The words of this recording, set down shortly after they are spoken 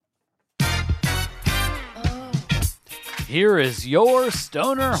Here is your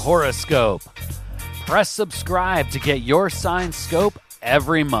Stoner Horoscope. Press subscribe to get your signed scope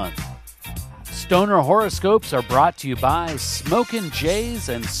every month. Stoner Horoscopes are brought to you by Smokin' Jays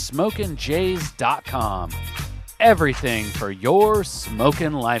and SmokinJays.com. Everything for your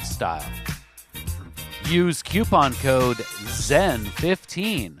smokin' lifestyle. Use coupon code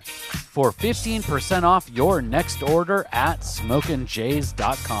ZEN15 for 15% off your next order at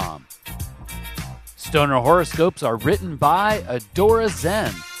SmokinJays.com. Stoner Horoscopes are written by Adora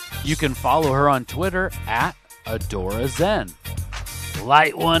Zen. You can follow her on Twitter at Adora Zen.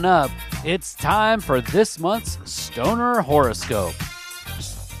 Light one up. It's time for this month's Stoner Horoscope.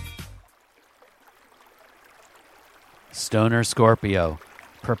 Stoner Scorpio,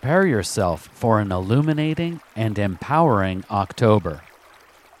 prepare yourself for an illuminating and empowering October.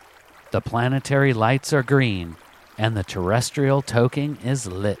 The planetary lights are green and the terrestrial token is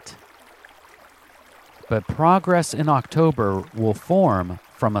lit. But progress in October will form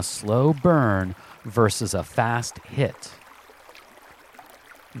from a slow burn versus a fast hit.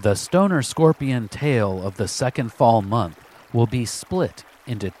 The Stoner Scorpion tale of the second fall month will be split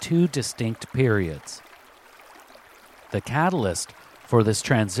into two distinct periods. The catalyst for this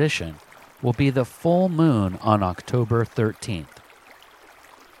transition will be the full moon on October 13th.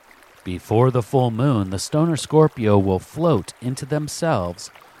 Before the full moon, the Stoner Scorpio will float into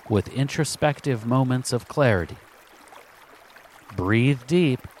themselves with introspective moments of clarity. Breathe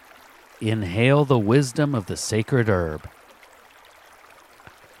deep. Inhale the wisdom of the sacred herb.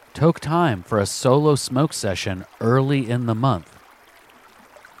 Take time for a solo smoke session early in the month.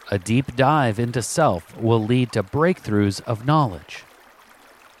 A deep dive into self will lead to breakthroughs of knowledge.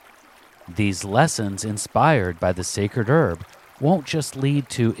 These lessons inspired by the sacred herb won't just lead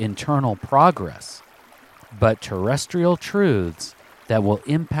to internal progress, but terrestrial truths that will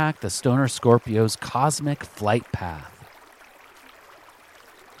impact the Stoner Scorpio's cosmic flight path.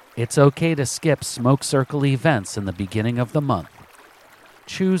 It's okay to skip smoke circle events in the beginning of the month.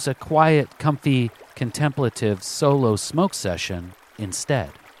 Choose a quiet, comfy, contemplative solo smoke session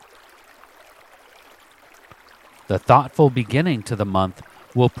instead. The thoughtful beginning to the month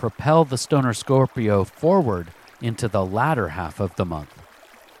will propel the Stoner Scorpio forward into the latter half of the month.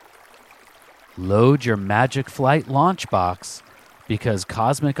 Load your Magic Flight launch box because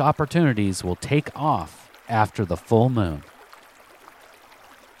cosmic opportunities will take off after the full moon.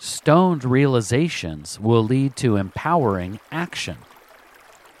 Stoned realizations will lead to empowering action.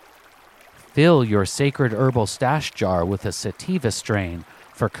 Fill your sacred herbal stash jar with a sativa strain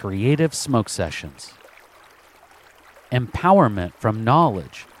for creative smoke sessions. Empowerment from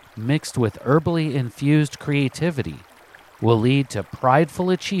knowledge mixed with herbally infused creativity will lead to prideful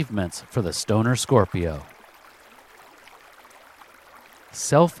achievements for the Stoner Scorpio.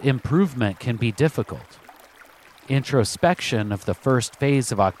 Self-improvement can be difficult. Introspection of the first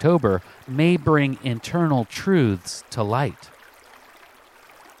phase of October may bring internal truths to light.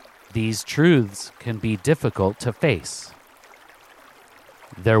 These truths can be difficult to face.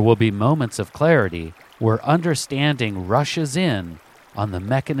 There will be moments of clarity where understanding rushes in on the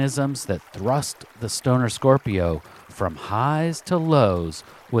mechanisms that thrust the Stoner Scorpio from highs to lows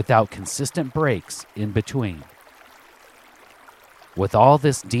without consistent breaks in between. With all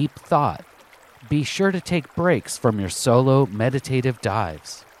this deep thought, be sure to take breaks from your solo meditative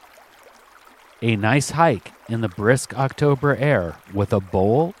dives. A nice hike in the brisk October air with a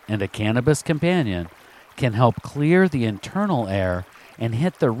bowl and a cannabis companion can help clear the internal air and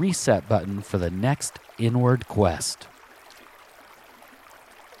hit the reset button for the next inward quest.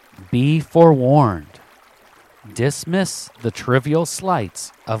 Be forewarned. Dismiss the trivial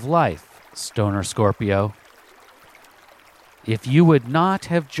slights of life, Stoner Scorpio. If you would not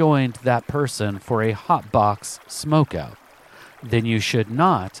have joined that person for a hotbox smokeout, then you should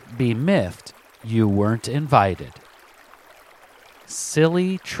not be miffed you weren't invited.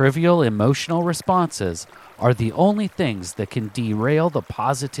 Silly, trivial emotional responses are the only things that can derail the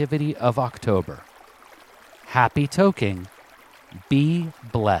positivity of October. Happy toking. Be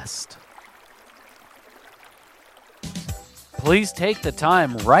blessed. Please take the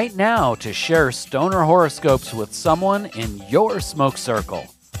time right now to share Stoner Horoscopes with someone in your smoke circle.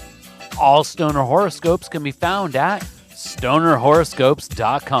 All Stoner Horoscopes can be found at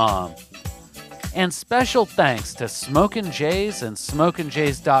stonerhoroscopes.com. And special thanks to Smokin' Jays and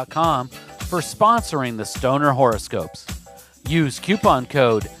SmokinJays.com for sponsoring the Stoner Horoscopes. Use coupon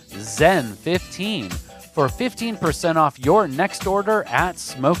code ZEN15 for 15% off your next order at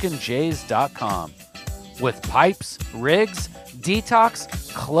SmokinJays.com. With pipes, rigs,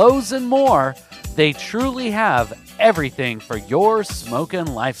 detox, clothes, and more, they truly have everything for your smokin'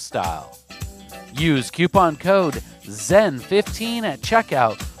 lifestyle. Use coupon code ZEN15 at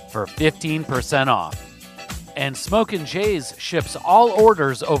checkout for 15% off. And Smokin' Jay's ships all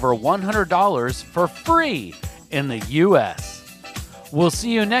orders over $100 for free in the U.S. We'll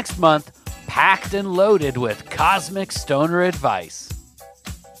see you next month, packed and loaded with cosmic stoner advice.